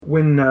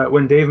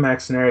when Dave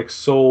Max and Eric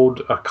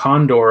sold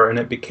Condor and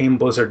it became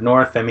Blizzard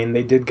North, I mean,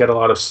 they did get a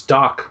lot of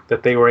stock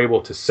that they were able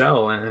to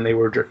sell, and they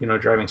were,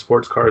 driving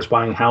sports cars,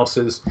 buying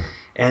houses,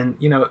 and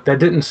that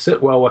didn't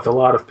sit well with a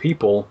lot of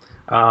people.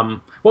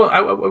 Well, I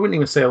wouldn't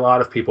even say a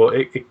lot of people.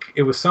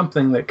 It was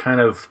something that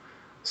kind of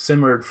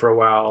simmered for a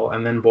while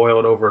and then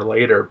boiled over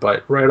later.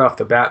 But right off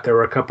the bat, there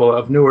were a couple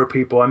of newer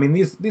people. I mean,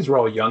 these were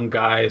all young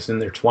guys in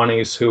their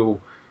 20s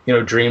who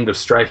dreamed of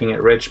striking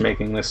it rich,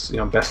 making this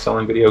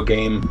best-selling video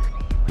game.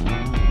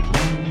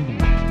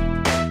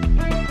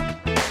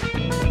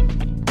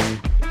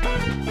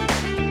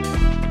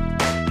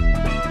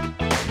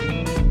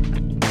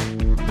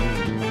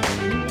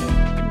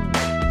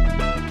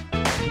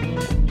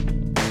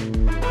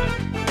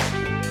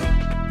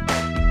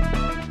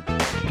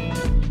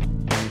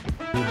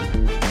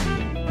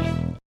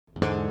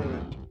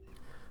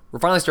 We're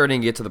finally starting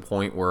to get to the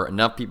point where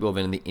enough people have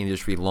been in the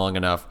industry long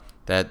enough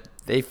that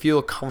they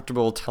feel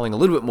comfortable telling a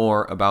little bit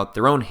more about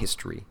their own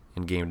history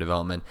in game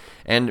development,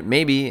 and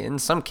maybe, in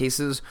some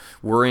cases,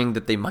 worrying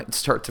that they might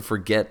start to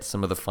forget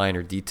some of the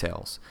finer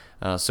details.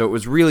 So it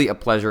was really a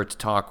pleasure to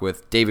talk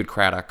with David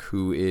Craddock,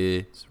 who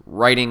is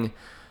writing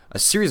a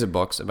series of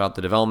books about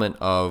the development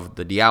of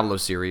the Diablo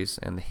series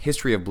and the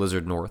history of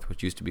Blizzard North,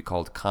 which used to be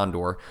called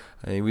Condor.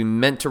 We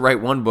meant to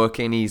write one book,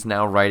 and he's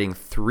now writing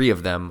 3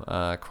 of them,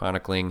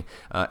 chronicling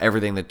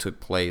everything that took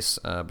place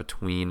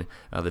between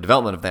the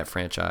development of that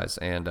franchise.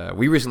 And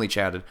we recently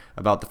chatted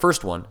about the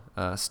first one,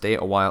 Stay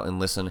a While and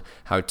Listen,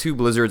 How Two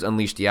Blizzards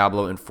Unleashed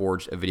Diablo and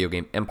Forged a Video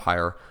Game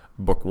Empire,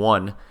 Book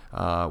 1,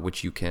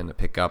 which you can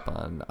pick up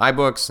on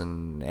iBooks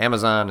and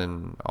Amazon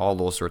and all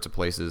those sorts of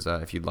places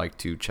if you'd like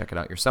to check it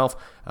out yourself.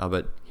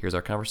 But here's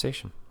our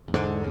conversation.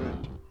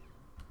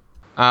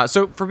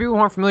 So for people who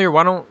aren't familiar,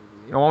 why don't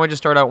we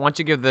just start out? Why don't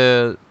you give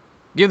the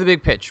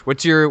big pitch?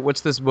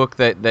 What's this book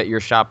that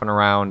you're shopping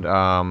around?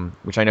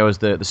 Which I know is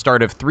the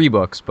start of 3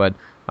 books, but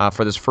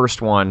for this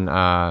first one,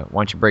 why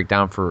don't you break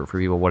down for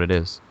people what it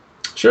is?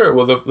 Sure.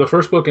 Well, the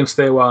first book in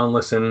Stay a While and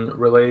Listen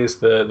relays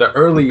the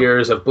early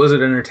years of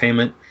Blizzard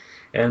Entertainment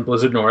and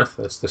Blizzard North.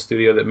 That's the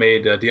studio that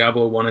made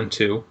Diablo 1 and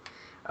 2.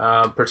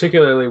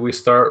 Particularly, we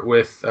start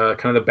with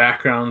kind of the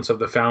backgrounds of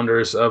the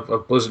founders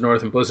of Blizzard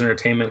North and Blizzard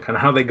Entertainment, kind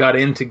of how they got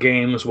into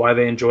games, why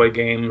they enjoy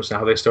games,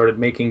 how they started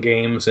making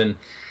games, and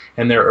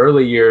their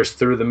early years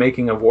through the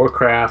making of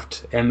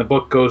Warcraft. And the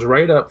book goes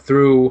right up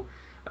through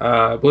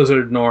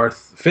Blizzard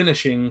North,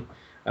 finishing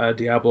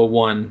Diablo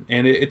 1.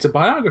 And it's a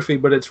biography,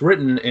 but it's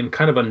written in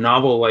kind of a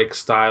novel-like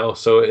style,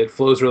 so it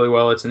flows really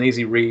well. It's an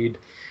easy read.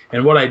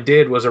 And what I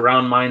did was,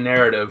 around my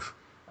narrative,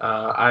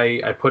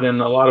 I put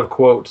in a lot of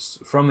quotes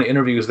from the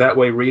interviews. That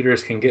way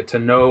readers can get to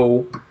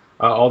know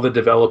all the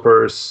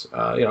developers,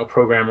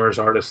 programmers,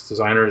 artists,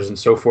 designers, and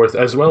so forth,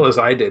 as well as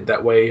I did.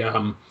 That way,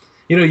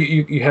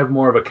 you have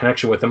more of a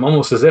connection with them,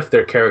 almost as if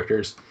they're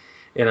characters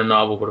in a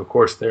novel, but of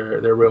course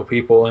they're real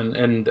people.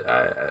 And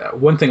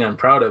one thing I'm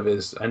proud of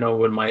is, I know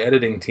when my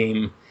editing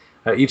team,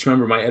 each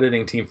member of my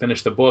editing team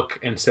finished the book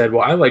and said,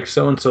 well, I like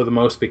so-and-so the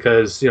most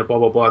because, blah,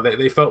 blah, blah.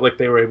 They felt like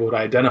they were able to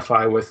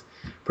identify with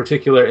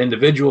particular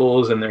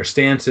individuals and their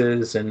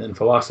stances and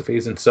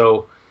philosophies. And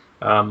so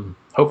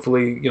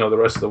hopefully, the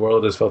rest of the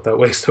world has felt that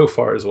way so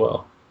far as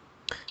well.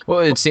 Well,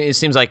 it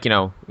seems like,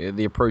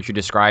 the approach you're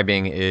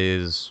describing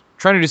is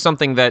trying to do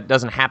something that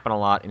doesn't happen a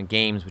lot in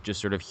games, which is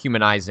sort of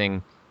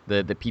humanizing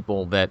the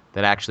people that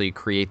actually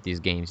create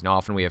these games.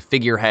 Often we have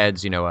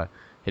figureheads, a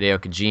Hideo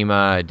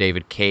Kojima, a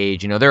David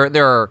Cage.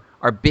 There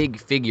are big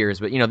figures,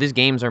 but these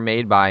games are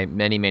made by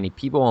many, many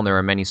people, and there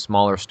are many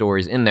smaller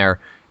stories in there.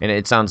 And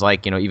it sounds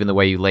like even the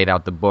way you laid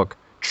out the book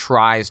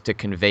tries to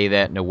convey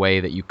that in a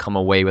way that you come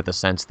away with a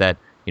sense that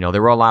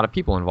there were a lot of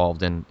people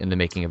involved in the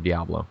making of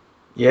Diablo.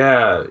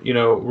 Yeah,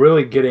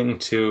 really getting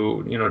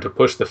to to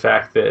push the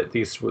fact that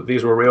these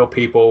were real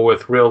people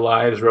with real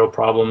lives, real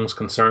problems,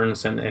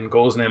 concerns, and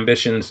goals and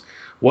ambitions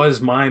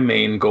was my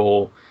main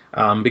goal.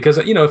 Because,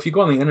 if you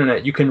go on the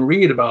internet, you can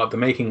read about the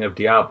making of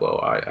Diablo.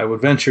 I would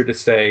venture to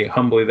say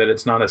humbly that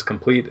it's not as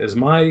complete as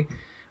my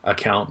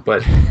account,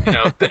 but,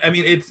 I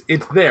mean,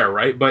 it's there,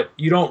 right? But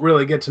you don't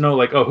really get to know,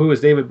 like, oh, who is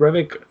David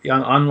Brevik?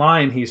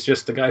 Online, he's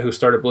just the guy who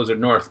started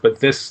Blizzard North. But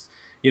this,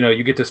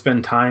 you get to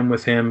spend time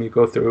with him. You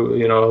go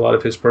through, a lot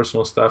of his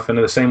personal stuff. And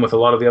the same with a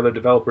lot of the other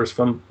developers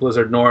from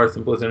Blizzard North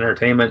and Blizzard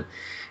Entertainment.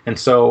 And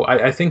so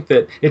I think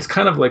that it's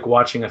kind of like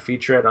watching a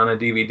featurette on a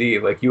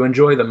DVD. Like, you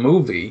enjoy the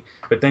movie,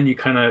 but then you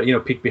kind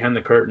of, peek behind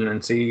the curtain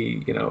and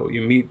see,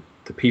 you meet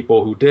the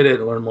people who did it,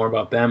 learn more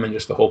about them and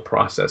just the whole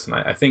process. And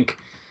I think,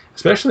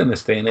 especially in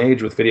this day and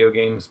age with video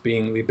games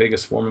being the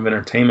biggest form of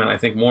entertainment, I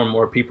think more and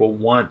more people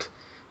want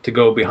to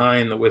go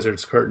behind the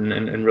wizard's curtain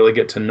and really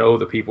get to know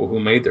the people who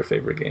made their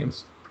favorite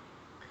games.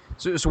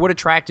 So what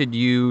attracted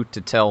you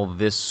to tell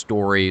this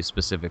story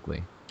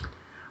specifically?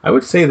 I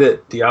would say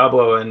that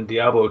Diablo and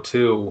Diablo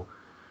 2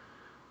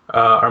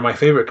 are my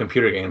favorite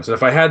computer games. And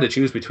if I had to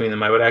choose between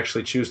them, I would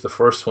actually choose the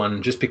first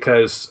one, just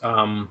because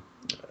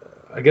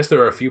I guess there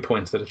are a few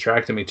points that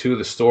attracted me to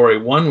the story.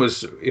 One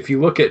was, if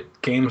you look at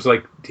games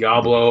like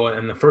Diablo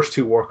and the first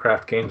 2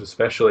 Warcraft games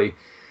especially,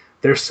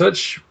 they're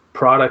such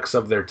products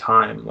of their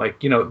time. Like,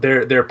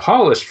 they're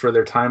polished for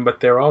their time, but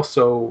they're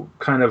also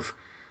kind of,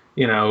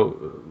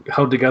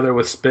 held together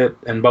with spit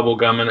and bubble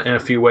gum in a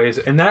few ways.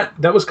 And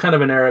that was kind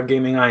of an era of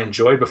gaming I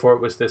enjoyed before it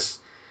was this,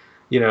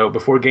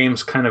 before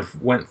games kind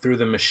of went through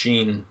the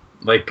machine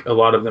like a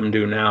lot of them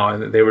do now.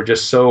 And they were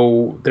just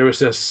there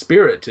was a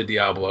spirit to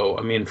Diablo.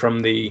 I mean,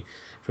 from the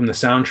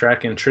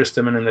soundtrack in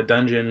Tristram and in the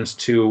dungeons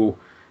to,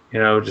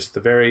 just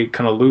the very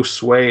kind of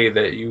loose way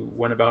that you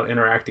went about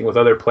interacting with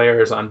other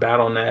players on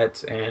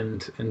Battle.net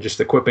and just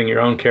equipping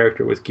your own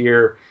character with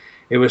gear.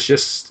 It was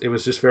just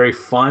very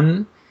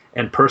fun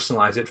and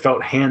personalized. It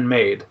felt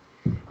handmade.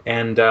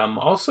 And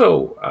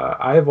also,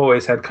 I've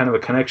always had kind of a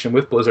connection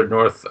with Blizzard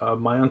North.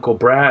 My uncle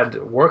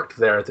Brad worked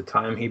there at the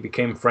time. He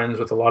became friends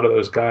with a lot of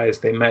those guys.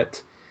 They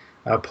met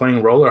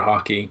playing roller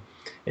hockey,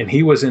 and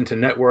he was into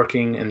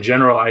networking and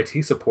general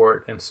IT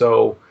support. And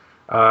so,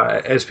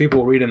 as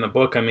people read in the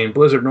book, I mean,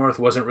 Blizzard North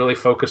wasn't really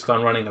focused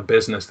on running a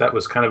business. That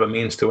was kind of a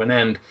means to an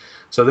end.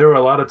 So there were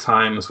a lot of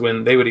times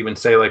when they would even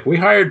say, like, we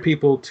hired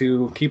people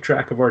to keep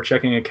track of our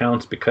checking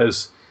accounts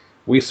because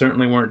we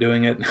certainly weren't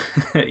doing it,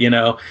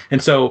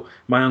 And so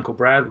my Uncle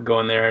Brad would go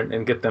in there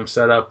and get them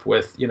set up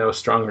with, a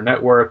stronger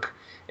network.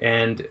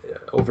 And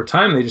over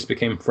time, they just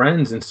became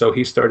friends. And so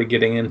he started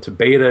getting into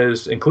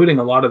betas, including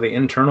a lot of the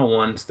internal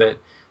ones that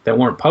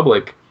weren't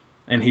public.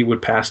 And he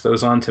would pass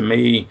those on to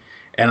me.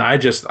 And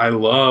I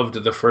loved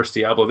the first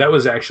Diablo.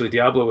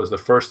 Diablo was the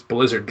first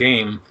Blizzard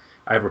game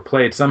I ever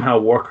played. Somehow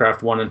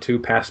Warcraft 1 and 2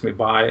 passed me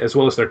by, as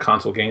well as their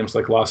console games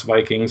like Lost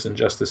Vikings and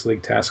Justice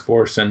League Task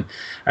Force. And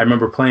I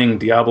remember playing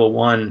Diablo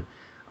 1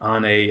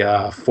 on a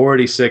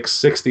 486,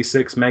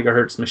 66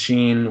 megahertz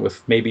machine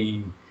with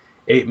maybe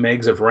 8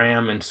 megs of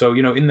RAM. And so,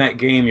 in that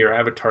game, your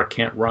avatar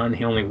can't run.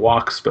 He only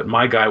walks, but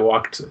my guy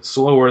walked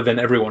slower than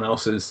everyone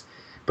else's.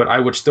 But I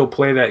would still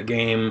play that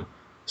game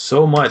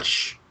so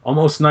much,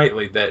 almost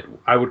nightly, that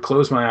I would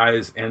close my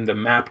eyes and the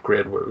map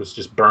grid was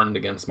just burned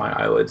against my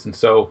eyelids. And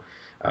so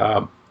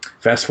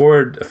fast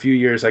forward a few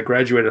years, I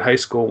graduated high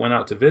school, went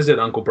out to visit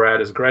Uncle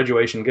Brad as a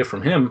graduation gift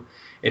from him,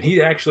 and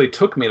he actually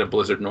took me to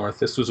Blizzard North.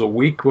 This was a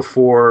week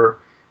before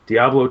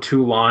Diablo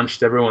 2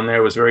 launched. Everyone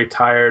there was very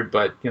tired,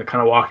 but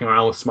kind of walking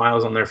around with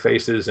smiles on their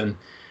faces, and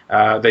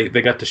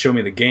they got to show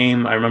me the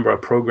game. I remember a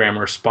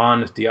programmer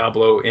spawned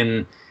Diablo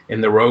in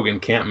the Rogue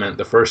encampment,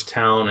 the first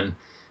town,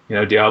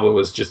 and Diablo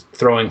was just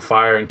throwing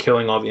fire and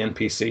killing all the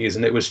NPCs,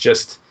 and it was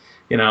just,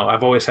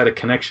 I've always had a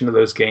connection to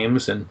those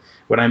games. And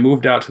when I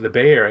moved out to the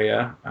Bay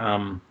Area,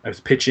 I was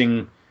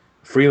pitching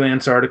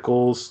freelance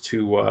articles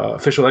to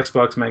Official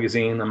Xbox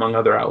Magazine, among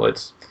other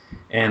outlets,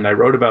 and I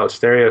wrote about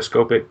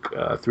stereoscopic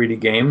 3D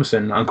games.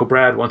 And Uncle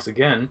Brad, once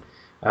again,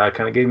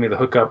 kind of gave me the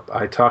hookup.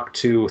 I talked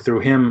through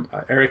him,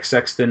 Eric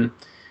Sexton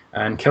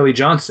and Kelly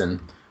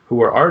Johnson, who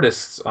were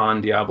artists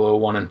on Diablo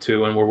 1 and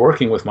 2, and were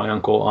working with my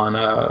uncle on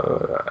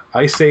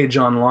Ice Age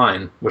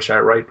Online, which I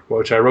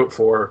wrote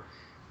for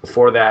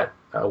before that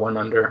went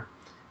under.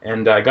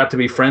 And I got to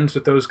be friends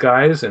with those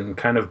guys and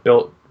kind of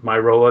built my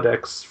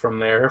Rolodex from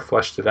there,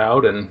 fleshed it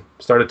out, and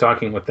started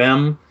talking with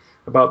them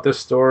about this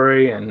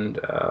story. And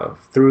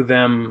through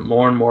them,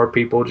 more and more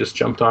people just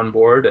jumped on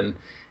board. And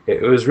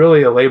it was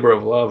really a labor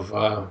of love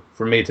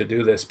for me to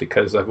do this,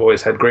 because I've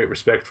always had great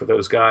respect for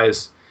those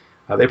guys.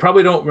 They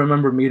probably don't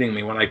remember meeting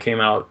me when I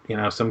came out,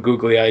 some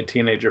googly-eyed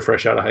teenager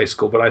fresh out of high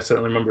school, but I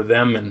certainly remember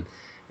them, and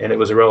it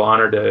was a real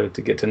honor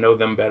to get to know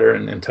them better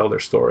and tell their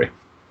story.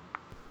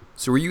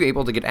 So were you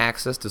able to get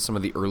access to some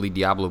of the early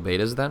Diablo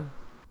betas then?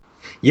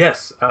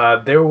 Yes,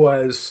 there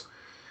was.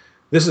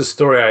 This is a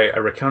story I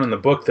recount in the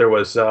book. There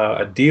was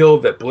a deal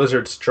that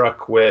Blizzard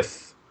struck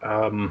with.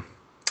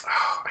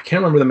 I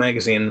can't remember the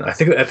magazine. I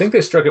think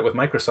they struck it with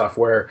Microsoft,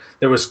 where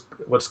there was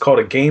what's called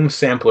a Game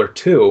Sampler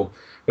 2,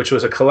 which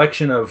was a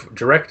collection of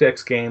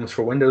DirectX games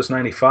for Windows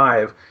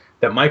 95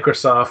 that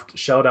Microsoft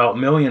shelled out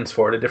millions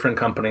for to different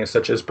companies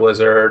such as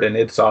Blizzard and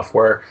id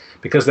Software,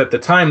 because at the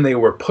time they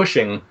were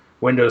pushing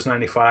Windows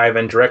 95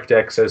 and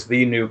DirectX as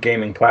the new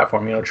gaming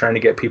platform, trying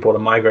to get people to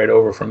migrate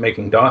over from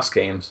making DOS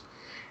games.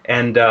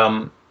 And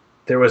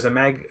there was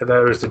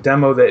a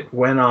demo that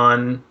went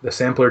on the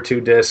Sampler 2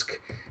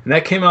 disc, and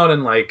that came out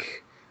in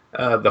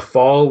the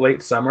fall,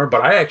 late summer,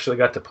 but I actually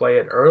got to play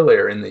it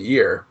earlier in the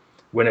year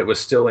when it was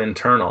still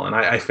internal. And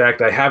in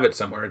fact, I have it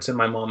somewhere. It's in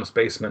my mom's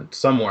basement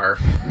somewhere.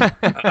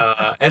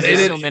 As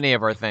is so many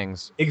of our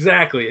things.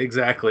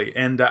 Exactly.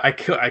 And I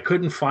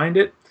couldn't find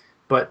it,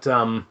 but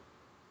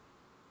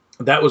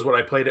that was what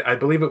I played. I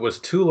believe it was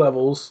 2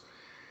 levels,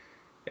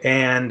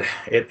 and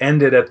it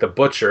ended at the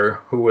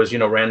Butcher, who was,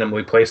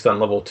 randomly placed on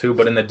level 2.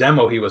 But in the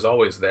demo, he was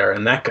always there,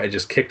 and that guy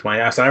just kicked my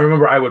ass. And I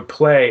remember I would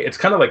play. It's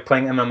kind of like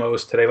playing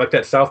MMOs today, like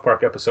that South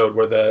Park episode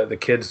where the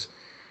kids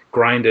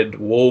grinded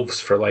wolves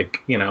for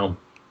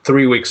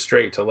 3 weeks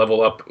straight to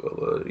level up,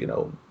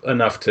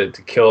 enough to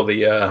kill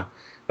the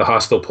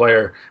hostile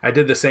player. I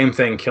did the same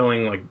thing,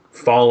 killing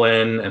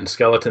Fallen and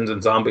skeletons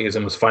and zombies,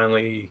 and was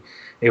finally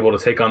able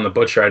to take on the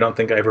Butcher. I don't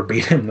think I ever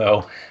beat him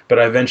though, but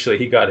eventually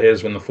he got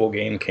his when the full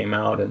game came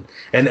out. And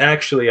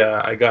actually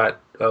I got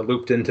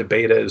looped into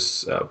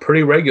betas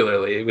pretty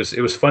regularly. It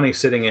was funny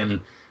sitting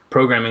in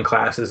programming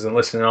classes and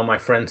listening to all my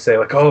friends say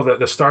like, oh,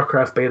 the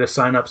StarCraft beta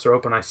signups are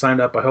open. I signed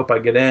up. I hope I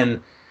get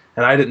in.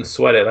 And I didn't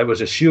sweat it. I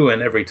was a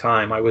shoo-in every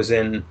time. I was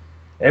in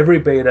every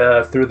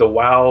beta through the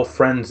WoW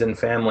Friends and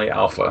Family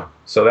Alpha.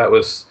 So that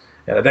was,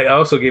 they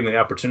also gave me the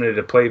opportunity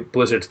to play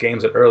Blizzard's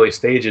games at early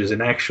stages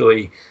and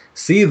actually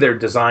see their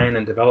design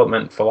and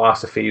development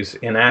philosophies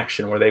in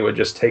action, where they would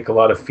just take a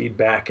lot of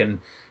feedback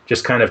and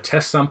just kind of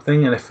test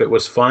something. And if it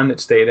was fun, it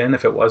stayed in.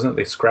 If it wasn't,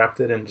 they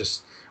scrapped it and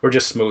just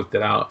smoothed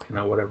it out,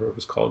 whatever it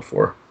was called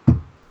for.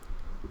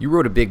 You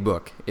wrote a big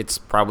book. It's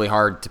probably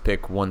hard to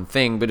pick one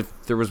thing, but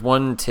if there was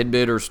one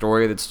tidbit or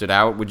story that stood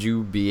out, would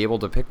you be able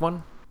to pick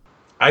one?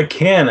 I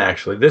can,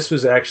 actually.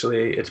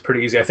 It's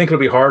pretty easy. I think it'll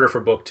be harder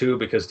for book 2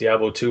 because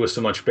Diablo 2 was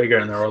so much bigger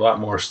and there were a lot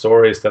more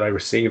stories that I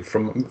received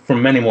from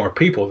many more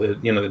people. The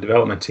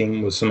development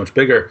team was so much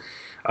bigger.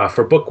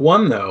 For book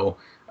 1, though,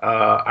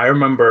 I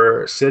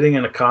remember sitting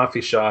in a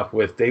coffee shop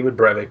with David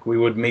Brevik. We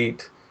would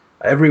meet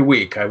every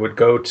week. I would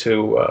go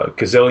to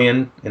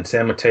Gazillion in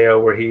San Mateo,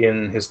 where he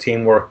and his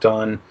team worked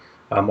on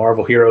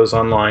Marvel Heroes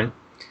Online.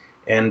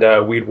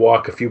 And we'd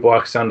walk a few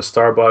blocks down to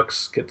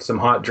Starbucks, get some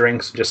hot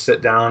drinks, just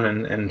sit down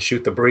and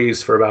shoot the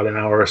breeze for about an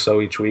hour or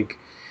so each week.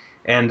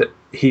 And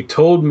he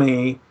told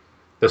me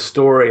the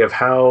story of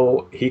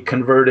how he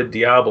converted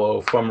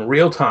Diablo from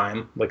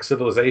real-time, like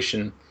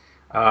Civilization,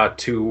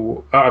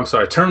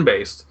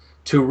 turn-based,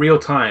 to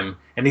real-time.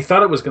 And he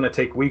thought it was going to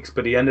take weeks,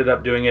 but he ended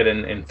up doing it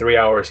in 3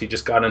 hours. He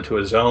just got into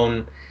a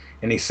zone.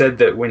 And he said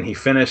that when he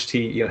finished,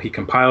 he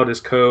compiled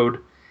his code,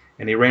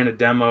 and he ran a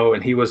demo,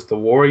 and he was the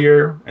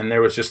warrior, and it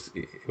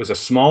was a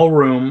small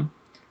room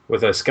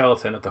with a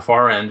skeleton at the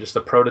far end, just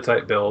a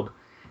prototype build,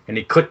 and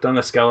he clicked on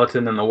the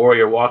skeleton, and the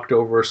warrior walked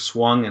over,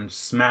 swung, and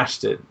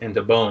smashed it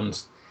into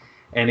bones.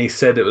 And he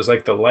said it was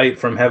like the light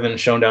from heaven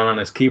shone down on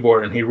his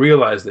keyboard, and he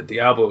realized that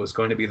Diablo was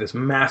going to be this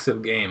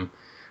massive game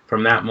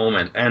from that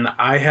moment. And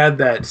I had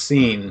that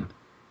scene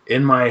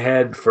in my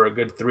head for a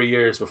good 3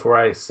 years before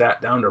I sat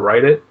down to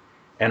write it.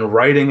 And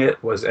writing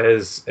it was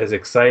as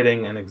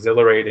exciting and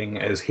exhilarating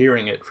as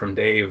hearing it from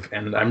Dave.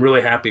 And I'm really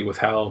happy with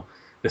how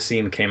the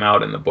scene came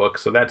out in the book.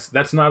 So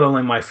that's not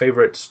only my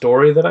favorite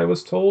story that I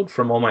was told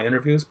from all my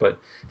interviews, but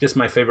just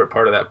my favorite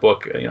part of that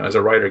book. As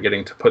a writer,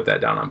 getting to put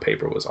that down on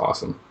paper was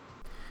awesome.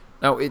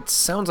 Now, it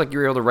sounds like you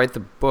were able to write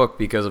the book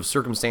because of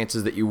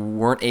circumstances that you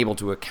weren't able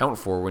to account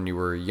for when you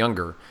were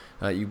younger.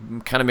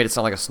 You kind of made it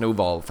sound like a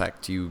snowball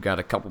effect. You got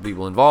a couple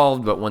people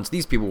involved, but once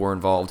these people were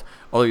involved,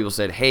 other people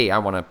said, hey, I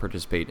want to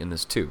participate in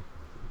this too.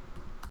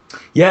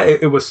 Yeah,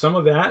 it was some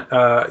of that.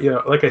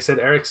 Like I said,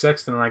 Eric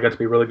Sexton and I got to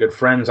be really good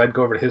friends. I'd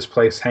go over to his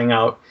place, hang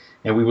out,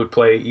 and we would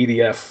play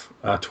EDF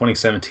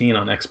 2017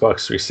 on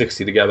Xbox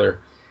 360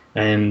 together.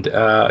 And,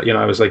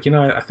 I was like,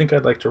 I think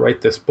I'd like to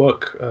write this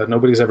book.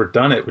 Nobody's ever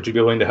done it. Would you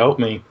be willing to help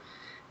me?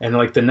 And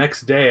like the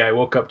next day, I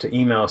woke up to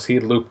emails. He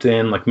had looped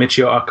in like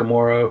Michio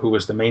Akamura, who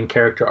was the main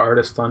character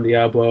artist on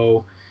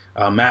Diablo,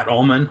 Matt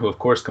Ullman, who of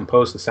course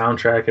composed the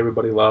soundtrack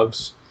everybody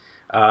loves.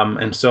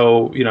 And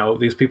so,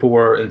 these people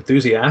were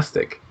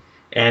enthusiastic.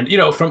 And,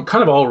 from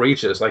kind of all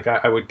reaches, like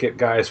I would get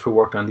guys who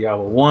worked on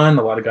Diablo 1,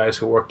 a lot of guys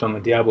who worked on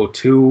the Diablo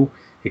 2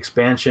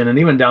 expansion, and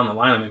even down the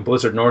line,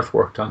 Blizzard North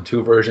worked on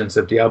 2 versions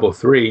of Diablo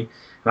 3,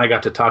 and I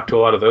got to talk to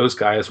a lot of those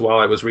guys while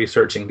I was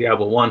researching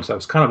Diablo 1, so I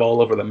was kind of all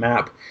over the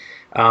map.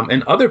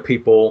 And other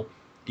people,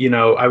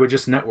 I would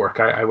just network.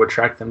 I would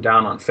track them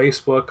down on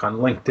Facebook, on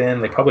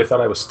LinkedIn. They probably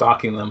thought I was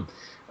stalking them.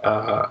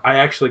 I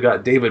actually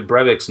got David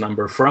Brevik's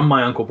number from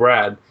my Uncle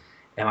Brad,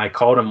 and I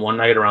called him one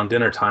night around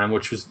dinner time,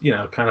 which was,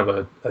 kind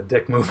of a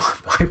dick move on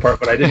my part,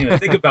 but I didn't even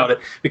think about it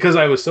because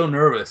I was so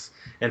nervous.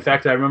 In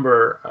fact, I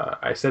remember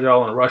I said it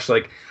all in a rush,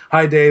 like,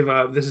 hi, Dave,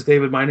 this is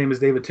David. My name is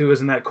David, too.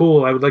 Isn't that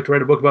cool? I would like to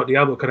write a book about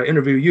Diablo. Could I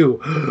interview you?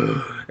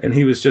 And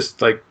he was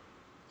just like,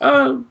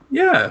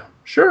 yeah,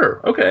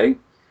 sure, okay.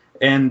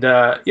 And,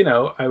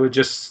 I would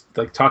just,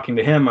 like, talking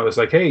to him, I was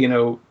like, hey,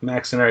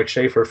 Max and Eric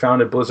Schaefer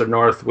founded Blizzard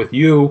North with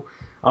you.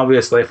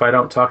 Obviously, if I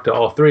don't talk to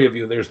all 3 of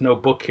you, there's no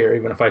book here,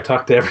 even if I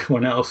talk to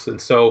everyone else. And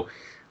so,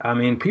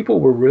 people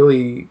were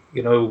really,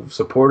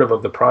 supportive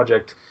of the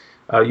project.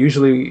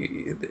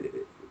 Usually,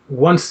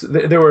 once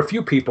there were a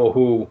few people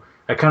who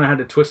I kind of had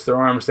to twist their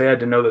arms. They had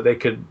to know that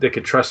they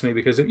could trust me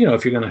because, if you're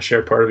going to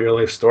share part of your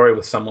life story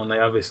with someone, they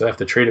obviously have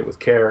to treat it with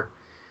care.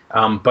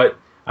 But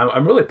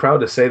I'm really proud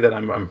to say that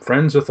I'm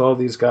friends with all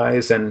these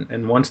guys,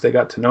 and once they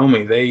got to know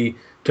me, they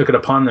took it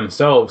upon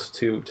themselves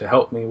to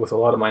help me with a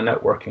lot of my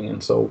networking.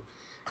 And so,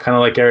 kind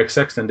of like Eric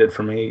Sexton did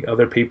for me,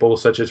 other people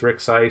such as Rick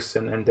Seiss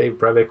and Dave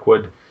Brevik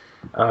would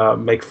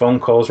make phone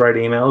calls, write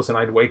emails, and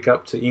I'd wake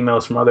up to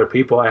emails from other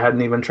people I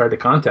hadn't even tried to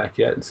contact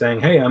yet and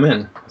saying, hey, I'm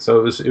in. So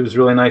it was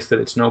really nice that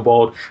it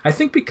snowballed. I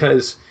think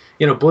because,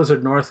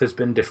 Blizzard North has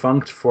been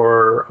defunct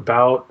for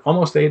about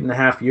almost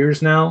 8.5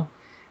 years now.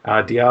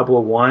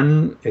 Diablo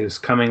 1 is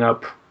coming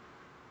up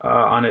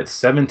on its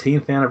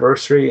 17th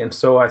anniversary, and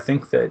so I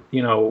think that,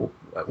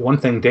 one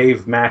thing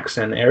Dave, Max,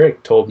 and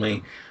Eric told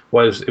me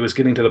was it was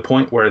getting to the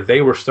point where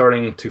they were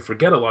starting to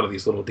forget a lot of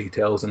these little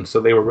details, and so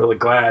they were really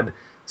glad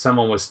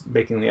someone was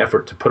making the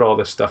effort to put all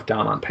this stuff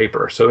down on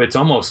paper. So it's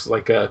almost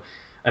like a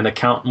an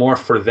account more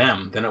for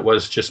them than it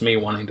was just me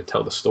wanting to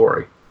tell the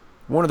story.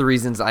 One of the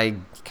reasons I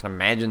can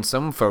imagine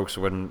some folks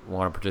wouldn't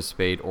want to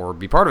participate or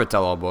be part of a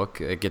tell-all book,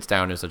 it gets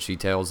down to such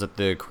details that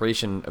the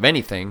creation of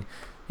anything,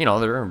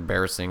 there are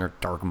embarrassing or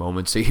dark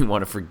moments that you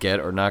want to forget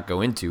or not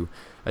go into.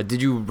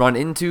 Did you run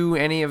into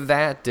any of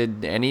that?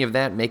 Did any of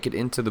that make it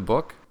into the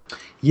book?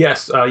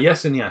 Yes,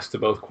 yes and yes to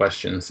both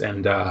questions.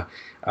 And the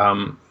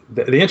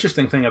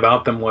interesting thing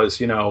about them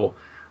was,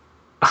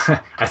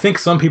 I think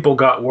some people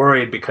got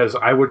worried because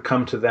I would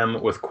come to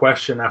them with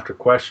question after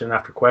question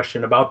after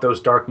question about those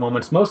dark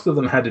moments. Most of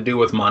them had to do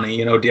with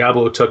money.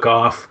 Diablo took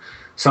off.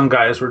 Some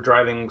guys were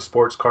driving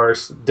sports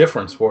cars,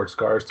 different sports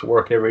cars, to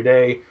work every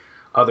day.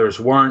 Others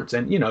weren't.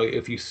 And,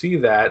 if you see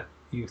that,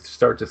 you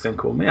start to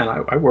think, well, man,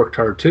 I worked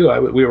hard too.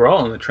 We were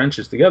all in the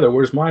trenches together.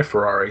 Where's my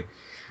Ferrari?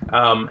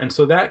 And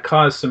so that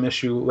caused some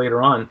issue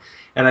later on.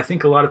 And I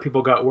think a lot of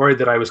people got worried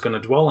that I was going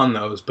to dwell on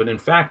those. But in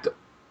fact,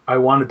 I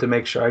wanted to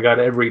make sure I got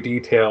every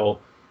detail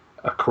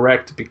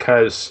correct,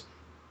 because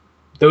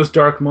those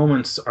dark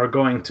moments are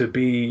going to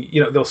be,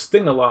 they'll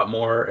sting a lot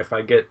more if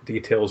I get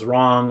details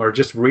wrong, or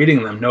just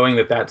reading them, knowing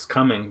that that's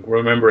coming,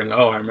 remembering,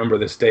 I remember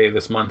this day,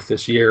 this month,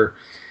 this year.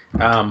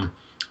 I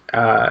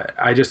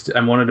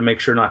wanted to make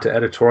sure not to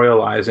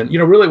editorialize. And,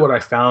 really what I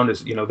found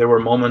is, there were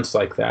moments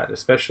like that,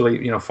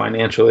 especially,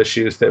 financial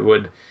issues that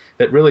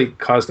really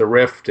caused a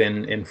rift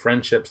in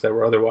friendships that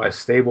were otherwise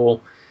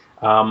stable.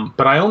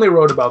 But I only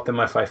wrote about them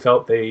if I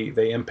felt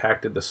they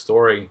impacted the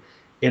story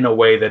in a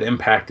way that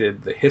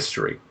impacted the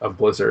history of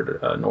Blizzard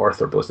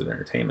North or Blizzard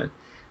Entertainment.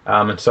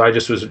 And so I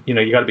just was,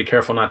 you got to be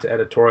careful not to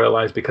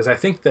editorialize, because I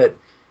think that,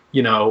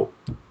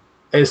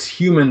 as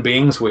human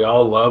beings, we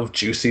all love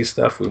juicy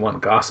stuff. We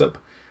want gossip,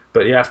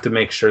 but you have to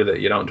make sure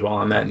that you don't dwell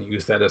on that and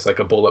use that as like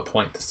a bullet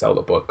point to sell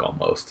the book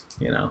almost,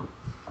 You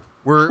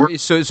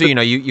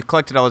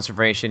collected all this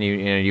information,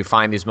 you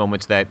find these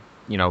moments that,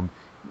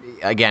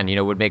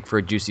 again, would make for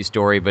a juicy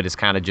story, but it's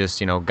kind of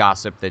just,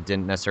 gossip that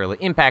didn't necessarily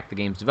impact the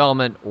game's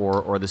development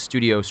or the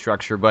studio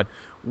structure. But,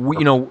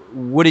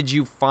 what did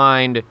you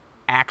find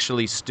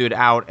actually stood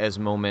out as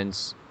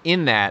moments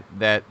in that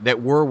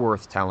were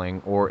worth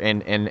telling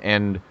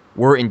and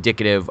were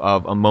indicative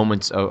of a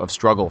moments of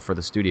struggle for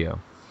the studio?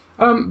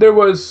 There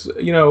was,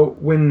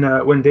 when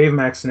Dave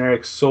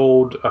Maxineric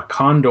sold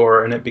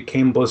Condor and it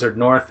became Blizzard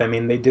North,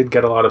 they did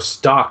get a lot of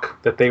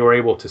stock that they were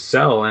able to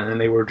sell, and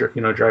they were,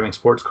 driving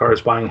sports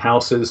cars, buying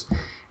houses,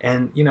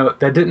 and,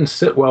 that didn't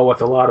sit well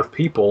with a lot of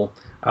people.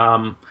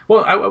 I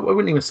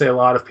wouldn't even say a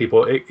lot of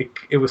people.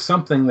 It was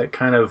something that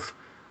kind of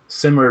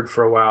simmered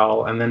for a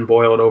while and then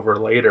boiled over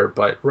later.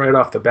 But right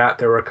off the bat,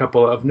 there were a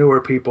couple of newer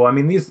people.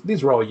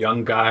 These were all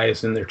young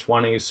guys in their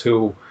 20s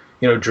who,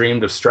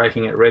 dreamed of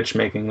striking it rich,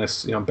 making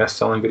this,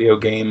 best-selling video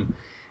game.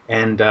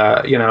 And,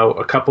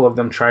 a couple of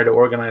them tried to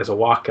organize a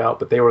walkout,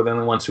 but they were the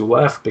only ones who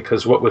left,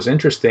 because what was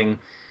interesting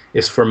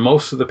is for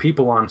most of the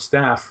people on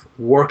staff,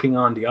 working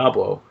on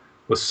Diablo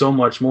was so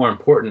much more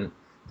important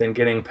than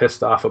getting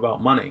pissed off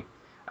about money.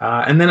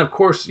 And then, of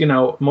course,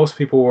 most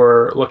people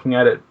were looking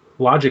at it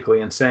logically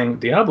and saying,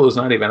 Diablo's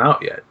not even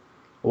out yet.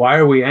 Why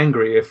are we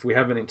angry if we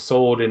haven't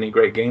sold any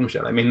great games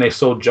yet? They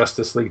sold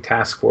Justice League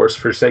Task Force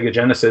for Sega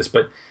Genesis,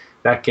 but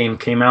that game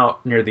came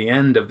out near the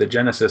end of the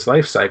Genesis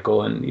life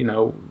cycle, and,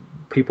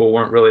 people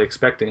weren't really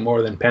expecting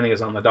more than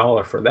pennies on the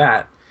dollar for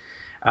that.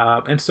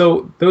 And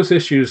so those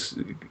issues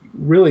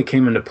really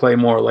came into play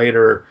more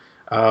later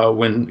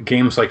when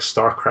games like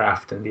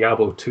StarCraft and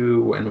Diablo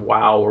 2 and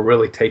WoW were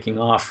really taking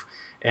off.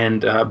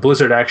 And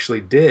Blizzard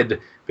actually did,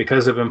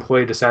 because of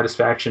employee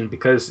dissatisfaction,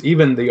 because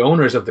even the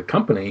owners of the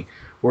company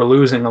were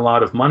losing a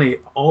lot of money.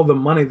 All the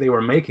money they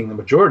were making, the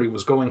majority,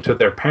 was going to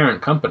their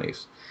parent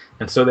companies.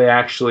 And so they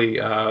actually,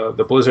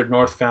 the Blizzard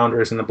North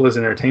founders and the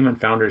Blizzard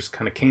Entertainment founders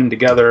kind of came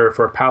together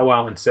for a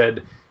powwow and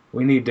said,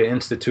 we need to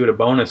institute a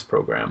bonus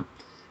program.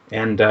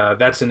 And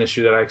that's an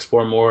issue that I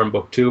explore more in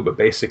book 2, but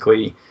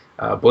basically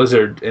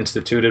Blizzard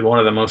instituted one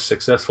of the most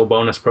successful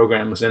bonus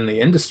programs in the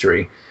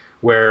industry,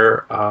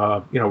 where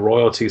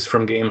royalties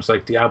from games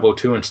like Diablo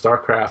 2 and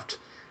StarCraft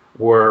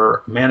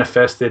were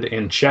manifested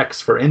in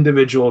checks for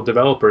individual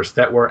developers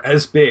that were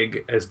as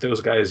big as those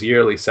guys'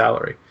 yearly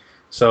salary.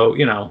 So,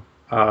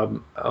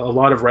 a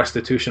lot of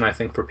restitution, I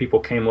think, for people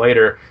came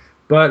later.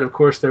 But, of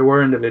course, there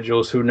were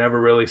individuals who never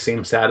really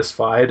seemed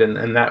satisfied,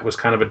 and that was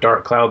kind of a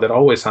dark cloud that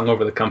always hung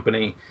over the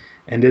company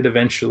and did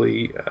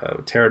eventually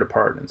tear it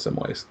apart in some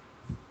ways.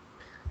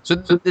 So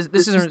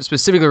this isn't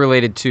specifically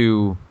related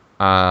to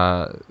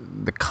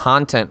the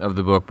content of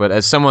the book, but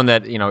as someone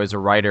that, is a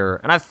writer,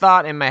 and I've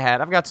thought in my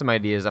head, I've got some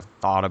ideas, I've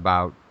thought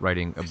about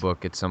writing a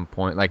book at some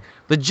point. Like,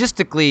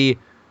 logistically,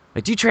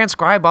 do you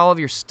transcribe all of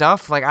your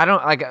stuff?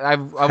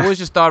 I've always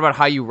just thought about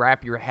how you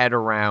wrap your head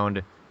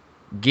around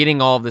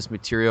getting all of this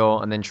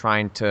material and then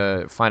trying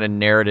to find a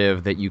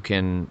narrative that you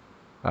can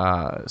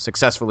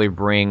successfully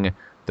bring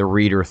the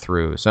reader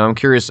through. So I'm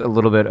curious a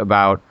little bit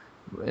about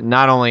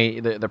not only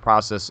the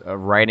process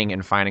of writing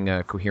and finding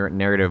a coherent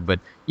narrative, but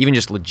even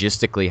just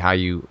logistically how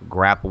you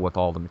grapple with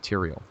all the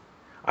material.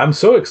 I'm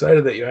so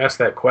excited that you asked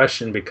that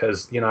question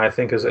because, I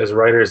think as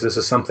writers, this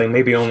is something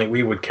maybe only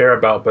we would care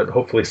about, but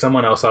hopefully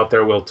someone else out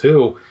there will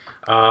too.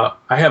 I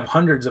have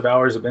hundreds of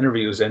hours of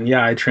interviews, and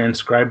yeah, I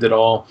transcribed it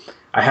all.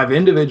 I have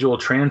individual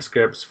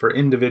transcripts for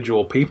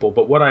individual people,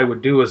 but what I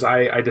would do is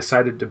I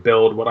decided to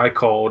build what I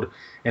called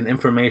an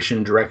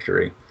information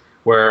directory,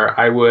 where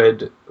I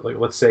would, like,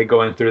 let's say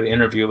going through the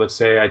interview, let's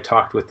say I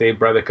talked with Dave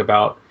Brevik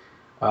about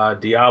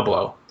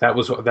Diablo. That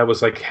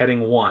was like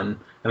heading one.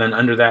 And then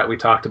under that, we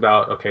talked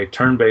about, okay,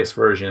 turn-based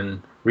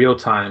version,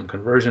 real-time,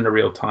 conversion to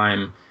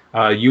real-time,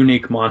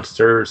 unique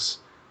monsters,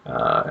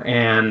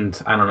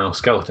 and, I don't know,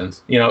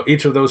 skeletons.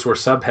 Each of those were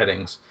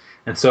subheadings.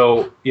 And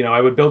so,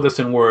 I would build this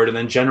in Word and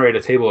then generate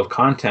a table of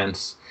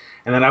contents.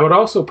 And then I would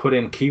also put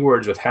in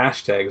keywords with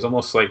hashtags,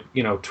 almost like,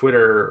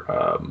 Twitter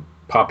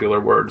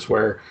popular words,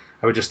 where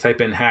I would just type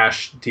in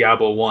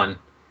 #Diablo1.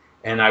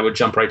 And I would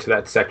jump right to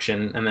that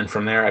section, and then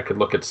from there I could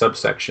look at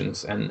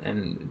subsections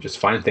and just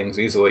find things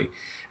easily.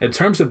 In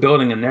terms of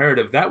building a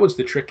narrative, that was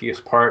the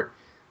trickiest part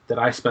that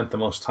I spent the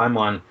most time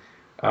on,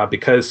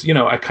 because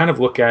I kind of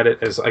look at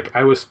it as like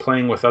I was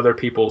playing with other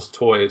people's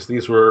toys.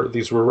 These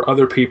were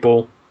other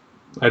people.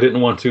 I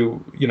didn't want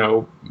to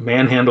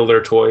manhandle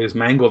their toys,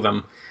 mangle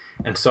them,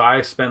 and so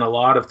I spent a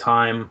lot of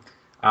time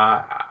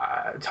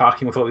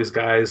talking with all these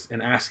guys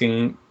and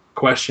asking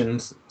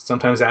questions,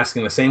 sometimes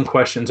asking the same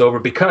questions over,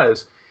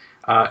 because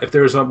if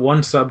there was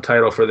one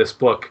subtitle for this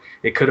book,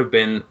 it could have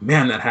been,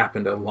 "Man, that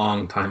happened a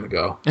long time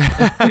ago."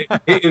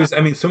 it was,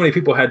 so many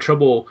people had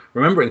trouble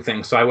remembering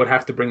things, so I would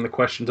have to bring the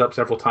questions up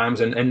several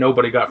times, and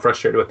nobody got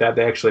frustrated with that.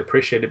 They actually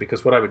appreciated it,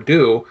 because what I would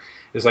do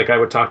is, like, I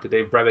would talk to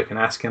Dave Brevik and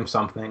ask him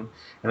something,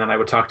 and then I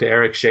would talk to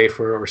Eric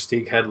Schaefer or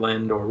Stieg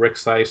Hedlund or Rick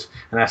Seiss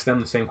and ask them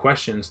the same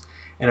questions,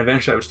 and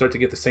eventually I would start to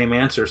get the same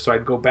answers, so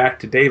I'd go back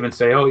to Dave and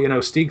say, "Oh,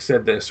 Stieg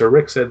said this," or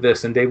 "Rick said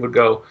this," and Dave would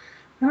go,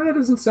 "No, that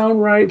doesn't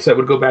sound right." So I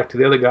would go back to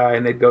the other guy,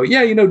 and they'd go,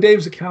 "Yeah,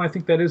 Dave's account, I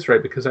think that is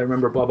right, because I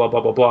remember blah, blah, blah,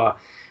 blah, blah."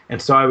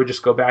 And so I would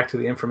just go back to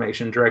the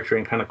information directory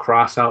and kind of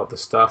cross out the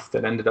stuff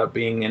that ended up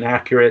being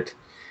inaccurate,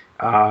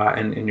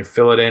 and you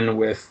fill it in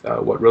with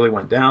what really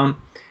went down.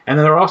 And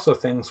then there are also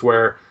things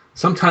where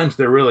sometimes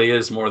there really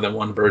is more than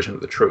one version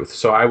of the truth.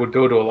 So I would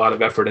go to a lot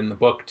of effort in the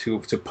book to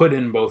put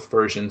in both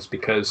versions,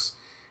 because,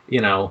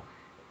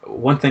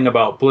 one thing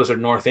about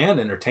Blizzard North and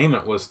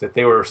Entertainment was that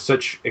they were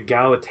such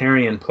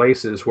egalitarian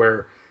places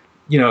where,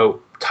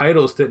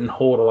 titles didn't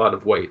hold a lot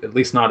of weight, at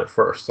least not at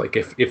first. Like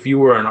if you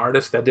were an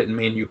artist, that didn't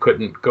mean you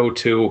couldn't go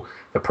to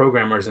the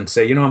programmers and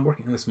say, "I'm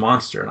working on this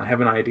monster and I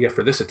have an idea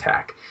for this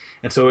attack."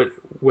 And so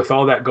with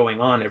all that going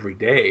on every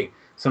day,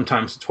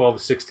 sometimes 12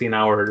 to 16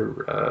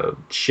 hour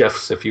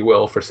shifts, if you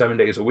will, for 7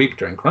 days a week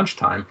during crunch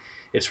time,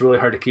 it's really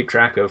hard to keep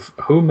track of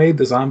who made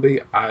the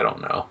zombie. I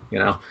don't know,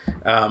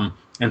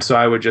 and so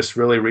I would just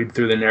really read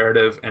through the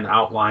narrative and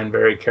outline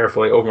very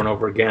carefully over and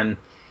over again.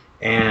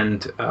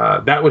 And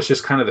that was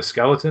just kind of the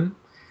skeleton.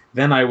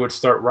 Then I would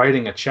start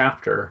writing a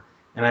chapter,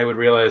 and I would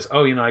realize,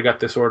 oh, I got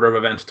this order of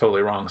events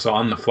totally wrong. So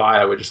on the fly,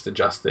 I would just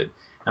adjust it.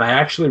 And I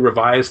actually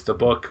revised the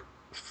book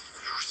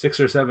 6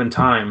 or 7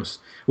 times,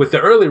 with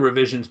the early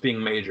revisions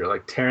being major,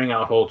 like tearing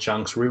out whole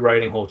chunks,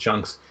 rewriting whole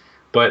chunks.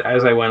 But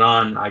as I went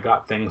on, I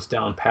got things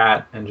down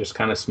pat and just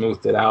kind of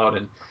smoothed it out.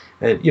 And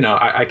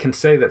I can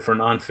say that for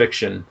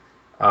nonfiction,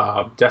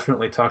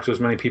 definitely talk to as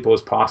many people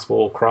as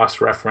possible,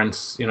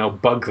 cross-reference,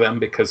 bug them,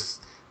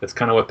 because that's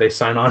kind of what they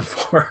sign on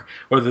for,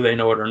 whether they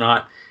know it or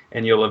not,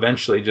 and you'll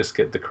eventually just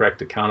get the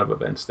correct account of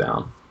events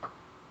down.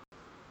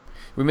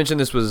 We mentioned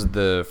this was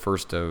the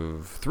first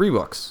of 3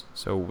 books.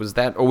 So was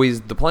that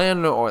always the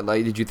plan, or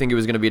did you think it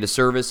was going to be a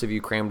disservice if you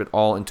crammed it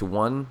all into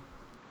one?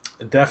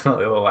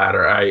 Definitely the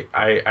latter.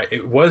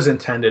 It was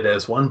intended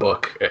as one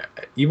book,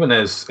 even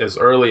as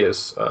early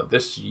as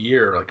this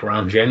year, like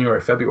around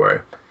January, February.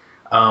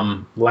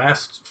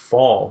 Last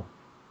fall,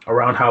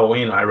 around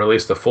Halloween, I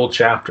released a full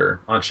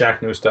chapter on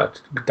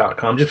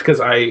shacknews.com, just because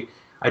I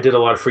did a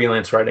lot of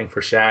freelance writing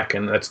for Shack,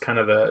 and that's kind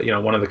of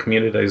one of the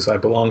communities I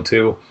belong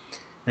to,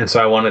 and so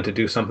I wanted to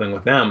do something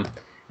with them.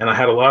 And I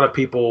had a lot of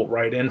people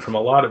write in from a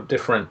lot of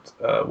different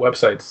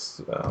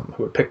websites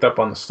who had picked up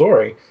on the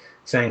story,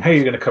 saying, "Hey,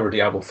 you're going to cover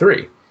Diablo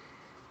 3."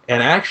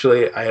 And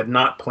actually, I had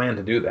not planned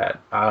to do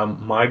that.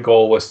 My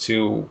goal was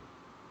to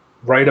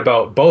write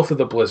about both of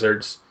the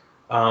Blizzards,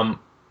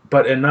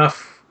 but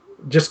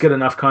just get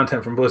enough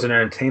content from Blizzard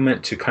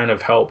Entertainment to kind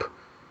of help,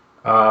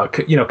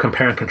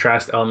 compare and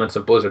contrast elements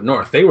of Blizzard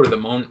North. They were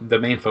the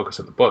main focus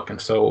of the book,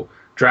 and so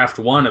draft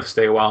 1 of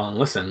Stay a While and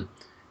Listen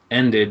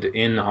ended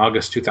in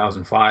August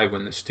 2005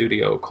 when the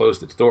studio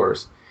closed its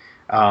doors.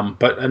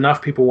 But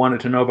enough people wanted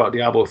to know about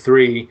Diablo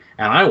 3,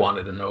 and I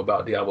wanted to know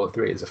about Diablo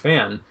 3 as a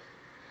fan,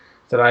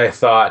 that I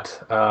thought,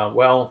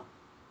 well,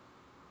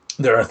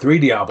 there are 3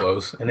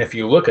 Diablos, and if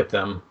you look at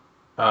them,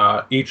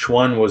 each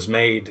one was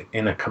made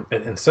in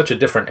such a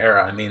different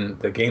era. I mean,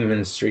 the game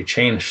industry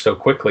changed so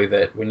quickly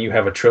that when you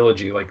have a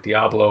trilogy like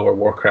Diablo or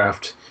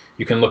Warcraft,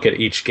 you can look at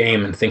each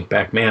game and think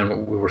back,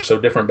 man, we were so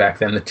different back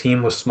then. The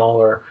team was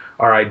smaller,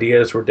 our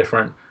ideas were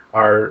different,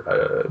 our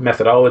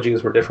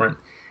methodologies were different.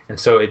 And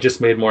so it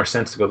just made more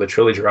sense to go the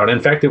trilogy route. In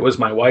fact, it was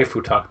my wife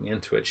who talked me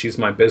into it. She's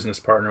my business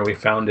partner. We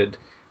founded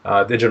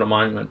Digital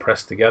Monument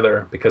Press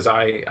together because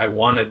I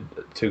wanted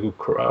to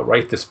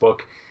write this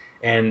book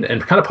and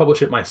kind of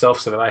publish it myself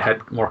so that I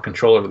had more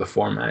control over the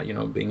format,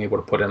 being able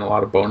to put in a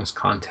lot of bonus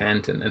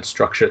content and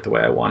structure it the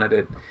way I wanted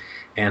it.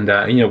 And,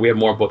 we have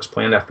more books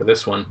planned after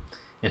this one.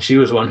 And she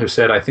was one who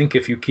said, I think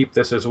if you keep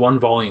this as one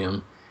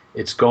volume,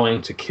 it's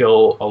going to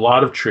kill a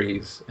lot of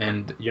trees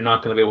and you're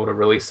not going to be able to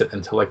release it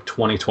until like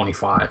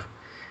 2025.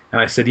 And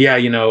I said, yeah,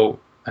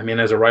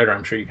 as a writer,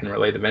 I'm sure you can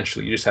relate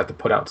eventually. You just have to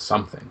put out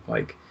something.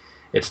 Like,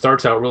 it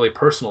starts out really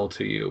personal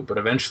to you, but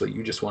eventually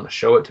you just want to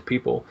show it to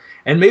people.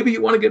 And maybe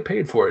you want to get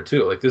paid for it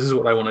too. Like, this is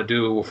what I want to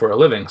do for a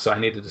living. So I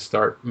needed to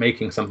start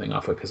making something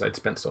off it because I'd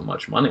spent so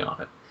much money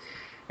on it.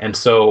 And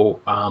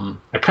so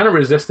I kind of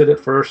resisted at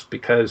first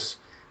because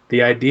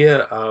the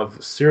idea of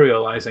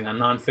serializing a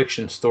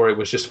nonfiction story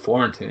was just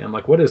foreign to me. I'm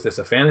like, what is this,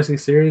 a fantasy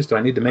series? Do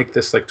I need to make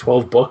this like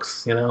 12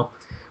 books,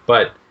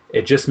 But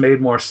it just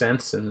made more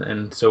sense.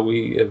 And so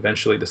we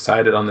eventually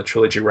decided on the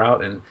trilogy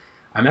route. And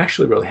I'm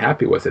actually really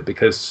happy with it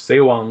because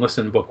Stay While and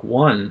Listen Book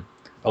 1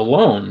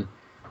 alone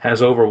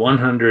has over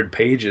 100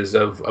 pages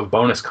of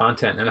bonus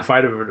content. And if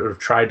I'd have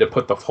tried to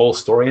put the whole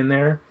story in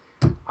there,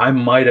 I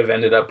might have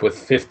ended up with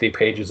 50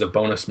 pages of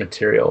bonus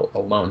material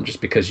alone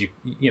just because you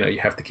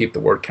have to keep the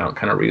word count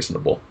kind of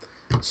reasonable.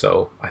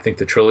 So I think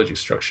the trilogy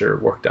structure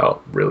worked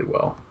out really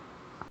well.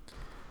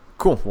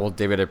 Cool. Well,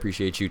 David, I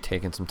appreciate you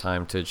taking some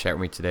time to chat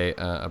with me today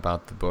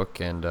about the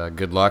book, and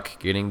good luck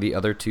getting the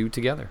other two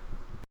together.